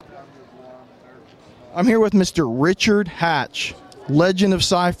I'm here with Mr. Richard Hatch, legend of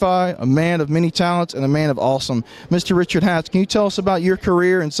sci-fi, a man of many talents, and a man of awesome. Mr. Richard Hatch, can you tell us about your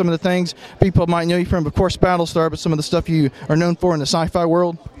career and some of the things people might know you from, of course, Battlestar, but some of the stuff you are known for in the sci-fi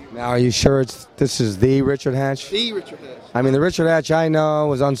world? Now, are you sure this is the Richard Hatch? The Richard Hatch. I mean, the Richard Hatch I know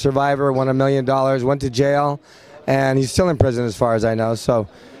was on Survivor, won $1 million, went to jail, and he's still in prison as far as I know. So,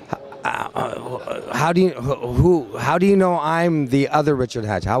 how do you know I'm the other Richard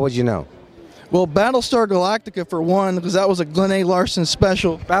Hatch? How would you know? Well, Battlestar Galactica for one, because that was a Glenn A. Larson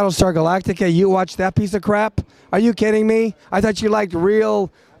special. Battlestar Galactica, you watched that piece of crap? Are you kidding me? I thought you liked real,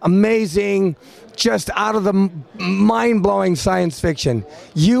 amazing, just out of the mind-blowing science fiction.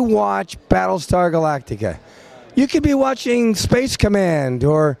 You watch Battlestar Galactica. You could be watching Space Command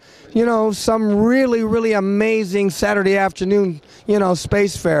or, you know, some really, really amazing Saturday afternoon, you know,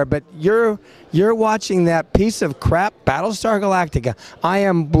 space fair. But you're watching that piece of crap, Battlestar Galactica. I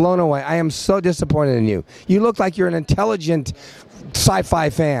am blown away. I am so disappointed in you. You look like you're an intelligent sci-fi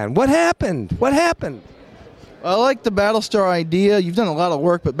fan. What happened? What happened? I like the Battlestar idea. You've done a lot of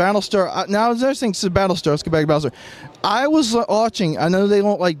work, but Battlestar... Now, there's things to Battlestar. Let's get back to Battlestar. I was watching... I know they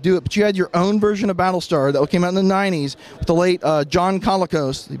won't do it, but you had your own version of Battlestar that came out in the 90s with the late John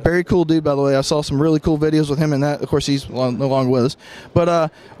Colicos. Very cool dude, by the way. I saw some really cool videos with him in that. Of course, he's no longer with us.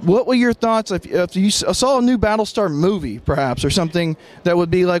 But what were your thoughts if you saw a new Battlestar movie, perhaps, or something that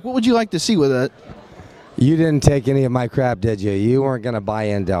would be like... What would you like to see with it? You didn't take any of my crap, did you? You weren't going to buy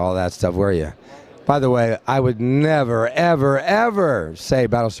into all that stuff, were you? By the way, I would never, ever, ever say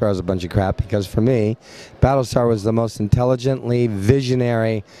Battlestar is a bunch of crap, because for me, Battlestar was the most intelligently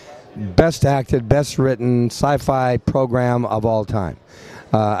visionary, best acted, best written sci-fi program of all time,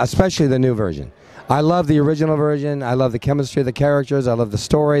 especially the new version. I love the original version. I love the chemistry of the characters. I love the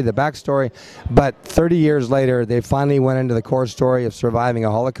story, the backstory. But 30 years later, they finally went into the core story of surviving a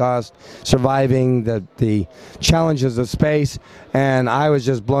Holocaust, surviving the challenges of space, and I was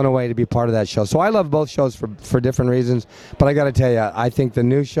just blown away to be part of that show. So I love both shows for different reasons, but I got to tell you, I think the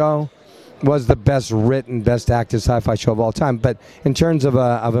new show was the best written, best acted sci-fi show of all time. But in terms of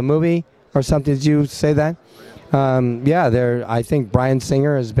a movie or something, did you say that? I think Bryan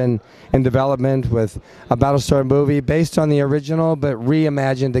Singer has been in development with a Battlestar movie based on the original, but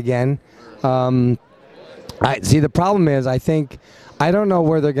reimagined again. The problem is, I don't know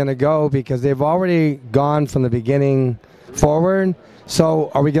where they're going to go, because they've already gone from the beginning forward.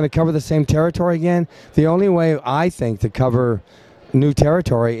 So are we going to cover the same territory again? The only way, I think, to cover new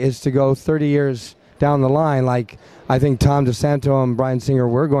territory is to go 30 years down the line, like I think Tom DeSanto and Bryan Singer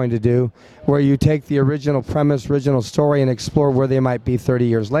were going to do, where you take the original premise, original story, and explore where they might be 30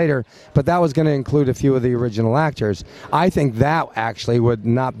 years later. But that was going to include a few of the original actors. I think that actually would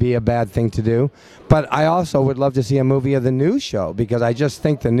not be a bad thing to do. But I also would love to see a movie of the new show, because I just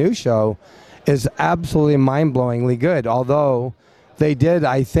think the new show is absolutely mind-blowingly good. Although they did,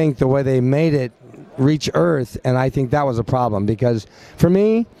 I think, the way they made it reach Earth, and I think that was a problem, because for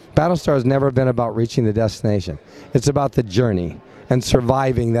me, Battlestar has never been about reaching the destination. It's about the journey and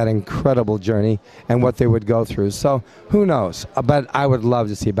surviving that incredible journey and what they would go through. So who knows? But I would love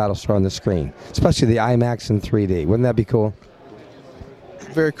to see Battlestar on the screen, especially the IMAX in 3D. Wouldn't that be cool?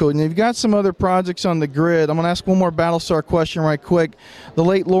 Very cool. And you've got some other projects on the grid. I'm going to ask one more Battlestar question right quick. The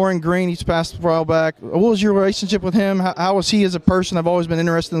late Lauren Green, he's passed a while back. What was your relationship with him? How was he as a person? I've always been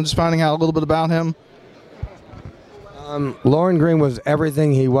interested in just finding out a little bit about him. Lauren Green was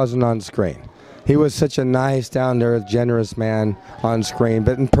everything he wasn't on screen. He was such a nice, down-to-earth, generous man on screen.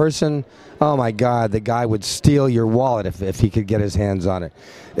 But in person, oh my God, the guy would steal your wallet if he could get his hands on it.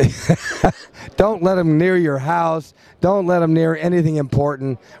 Don't let him near your house. Don't let him near anything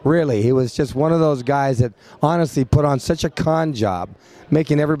important. Really, he was just one of those guys that honestly put on such a con job,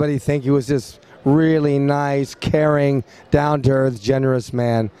 making everybody think he was this really nice, caring, down-to-earth, generous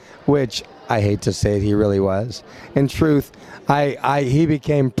man, which I hate to say it, he really was. In truth, he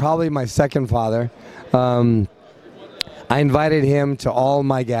became probably my second father. I invited him to all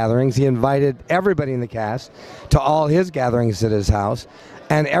my gatherings. He invited everybody in the cast to all his gatherings at his house.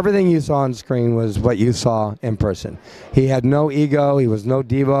 And everything you saw on screen was what you saw in person. He had no ego. He was no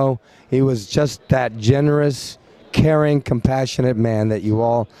Devo. He was just that generous, caring, compassionate man that you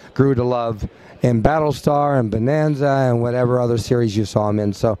all grew to love in Battlestar and Bonanza and whatever other series you saw him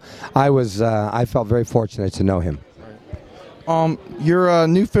in. So I felt very fortunate to know him. Your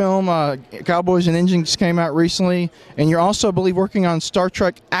new film, Cowboys and Engines, came out recently, and you're also, I believe, working on Star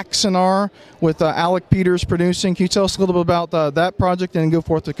Trek Axanar with Alec Peters producing. Can you tell us a little bit about that project and go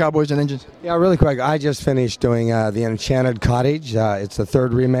forth to Cowboys and Engines? Yeah, really quick. I just finished doing The Enchanted Cottage. It's the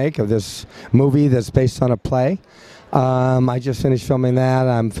third remake of this movie that's based on a play. I just finished filming that.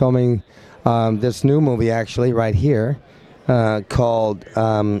 I'm filming this new movie actually right here called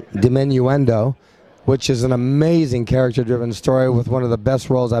Diminuendo, which is an amazing character-driven story with one of the best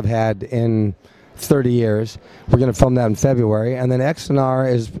roles I've had in 30 years. We're going to film that in February. And then Exonar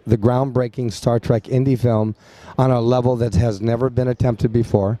is the groundbreaking Star Trek indie film on a level that has never been attempted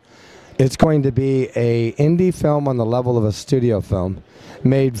before. It's going to be a indie film on the level of a studio film,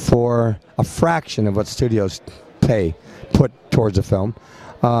 made for a fraction of what studios put towards a film.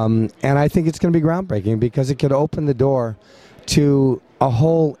 And I think it's going to be groundbreaking because it could open the door to a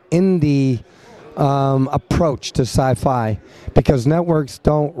whole indie approach to sci-fi, because networks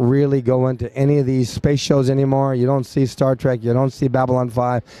don't really go into any of these space shows anymore. You don't see Star Trek, you don't see Babylon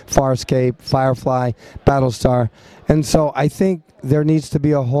 5, Farscape, Firefly, Battlestar. And so I think there needs to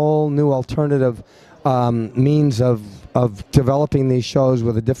be a whole new alternative means of developing these shows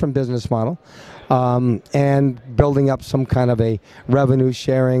with a different business model. And building up some kind of a revenue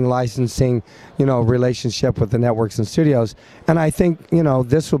sharing, licensing, relationship with the networks and studios. And I think,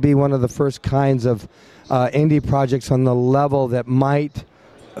 this will be one of the first kinds of indie projects on the level that might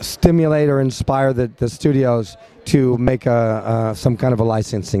stimulate or inspire the studios to make some kind of a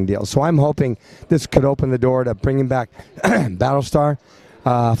licensing deal. So I'm hoping this could open the door to bringing back Battlestar,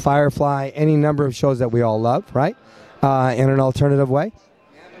 Firefly, any number of shows that we all love, right? In an alternative way.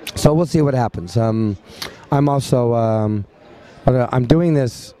 So we'll see what happens. I'm also I'm doing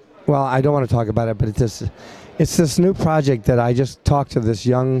this. Well, I don't want to talk about it, but it's this new project that I just talked to this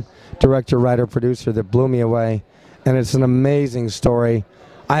young director, writer, producer that blew me away, and it's an amazing story.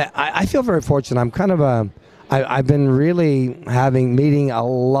 I feel very fortunate. I'm kind of I've been really meeting a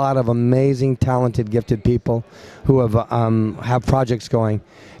lot of amazing, talented, gifted people who have projects going,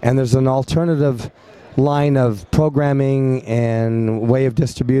 and there's an alternative line of programming and way of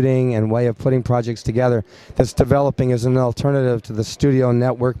distributing and way of putting projects together that's developing as an alternative to the studio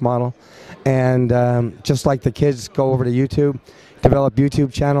network model. And just like the kids go over to YouTube, develop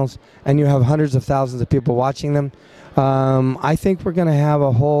YouTube channels, and you have hundreds of thousands of people watching them, I think we're going to have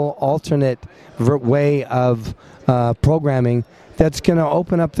a whole alternate way of programming that's going to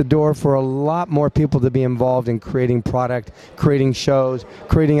open up the door for a lot more people to be involved in creating product, creating shows,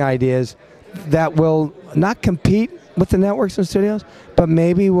 creating ideas that will not compete with the networks and studios, but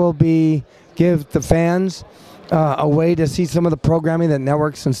maybe will give the fans a way to see some of the programming that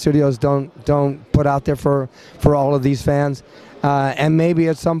networks and studios don't put out there for all of these fans. And maybe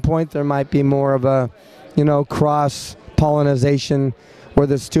at some point there might be more of a cross-pollinization where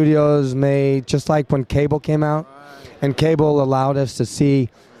the studios may, just like when cable came out, and cable allowed us to see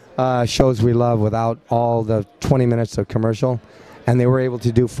shows we love without all the 20 minutes of commercial. And they were able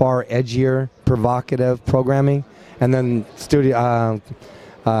to do far edgier, provocative programming. And then studio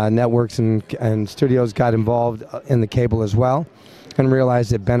networks and studios got involved in the cable as well and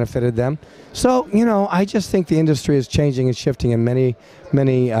realized it benefited them. So, I just think the industry is changing and shifting in many,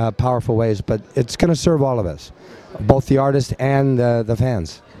 many powerful ways. But it's going to serve all of us, both the artists and the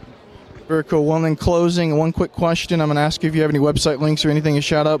fans. Very cool. Well, in closing, one quick question. I'm going to ask you if you have any website links or anything to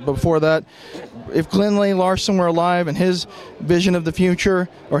shout out. But before that, if Glenn Larson were alive and his vision of the future,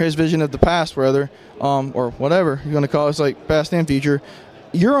 or his vision of the past, rather, or whatever you're going to call it, it's like past and future,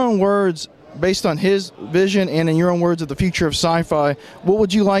 your own words, based on his vision and in your own words of the future of sci-fi, what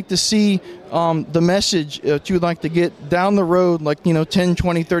would you like to see the message that you would like to get down the road, like 10,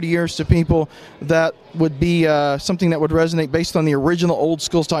 20, 30 years to people that would be something that would resonate based on the original old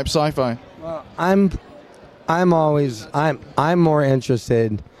school type sci-fi? Well, I'm more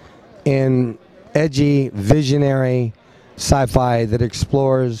interested in edgy, visionary sci-fi that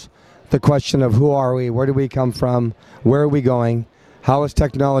explores the question of who are we, where do we come from, where are we going, how is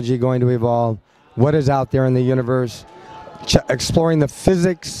technology going to evolve, what is out there in the universe, exploring the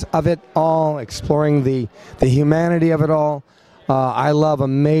physics of it all, exploring the humanity of it all. I love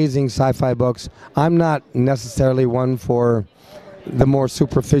amazing sci-fi books. I'm not necessarily one for the more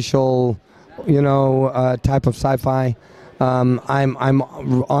superficial, type of sci-fi. I'm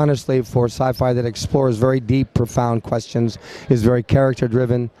honestly for sci-fi that explores very deep, profound questions, is very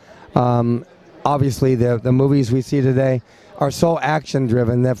character-driven. Obviously, the movies we see today are so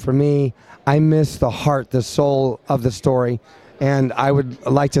action-driven that for me, I miss the heart, the soul of the story. And I would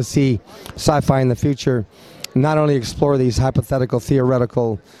like to see sci-fi in the future not only explore these hypothetical,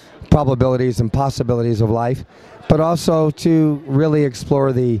 theoretical probabilities and possibilities of life, but also to really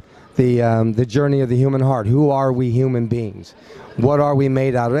explore the journey of the human heart. Who are we human beings? What are we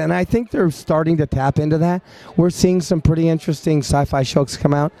made out of? And I think they're starting to tap into that. We're seeing some pretty interesting sci-fi shows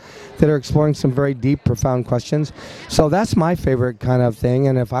come out that are exploring some very deep, profound questions. So that's my favorite kind of thing.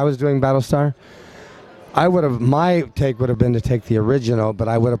 And if I was doing Battlestar, My take would have been to take the original, but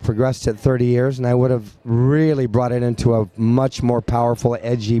I would have progressed it 30 years, and I would have really brought it into a much more powerful,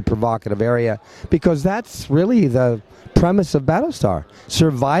 edgy, provocative area, because that's really the premise of Battlestar.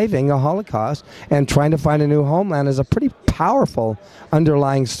 Surviving a Holocaust and trying to find a new homeland is a pretty powerful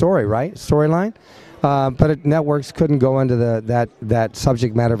underlying story, right? Storyline. But networks couldn't go into that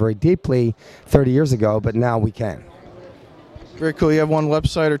subject matter very deeply 30 years ago, but now we can. Very cool. You have one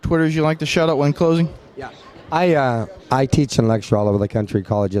website or Twitters you like to shout out when closing? Yeah. I teach and lecture all over the country,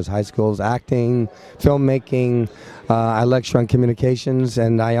 colleges, high schools, acting, filmmaking. I lecture on communications,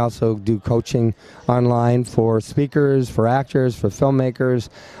 and I also do coaching online for speakers, for actors, for filmmakers.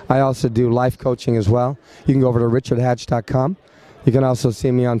 I also do life coaching as well. You can go over to richardhatch.com. You can also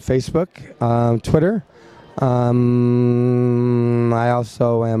see me on Facebook, Twitter. I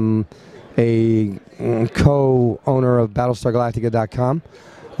also am a co-owner of BattlestarGalactica.com.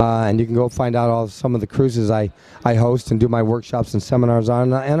 And you can go find out some of the cruises I host and do my workshops and seminars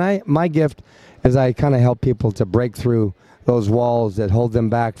on. And my gift is I kind of help people to break through those walls that hold them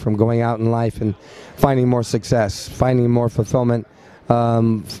back from going out in life and finding more success, finding more fulfillment,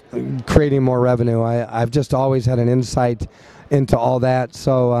 creating more revenue. I've just always had an insight into all that.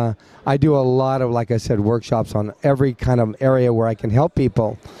 So I do a lot of, like I said, workshops on every kind of area where I can help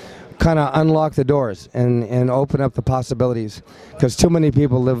people kind of unlock the doors and open up the possibilities, because too many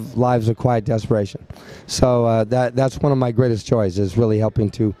people live lives of quiet desperation. So that's one of my greatest joys, is really helping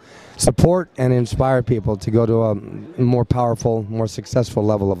to support and inspire people to go to a more powerful, more successful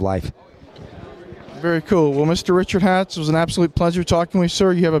level of life. Very cool. Well, Mr. Richard Hatch, it was an absolute pleasure talking with you,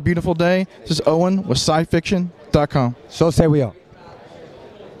 sir. You have a beautiful day. This is Owen with SciFiction.com. So say we all.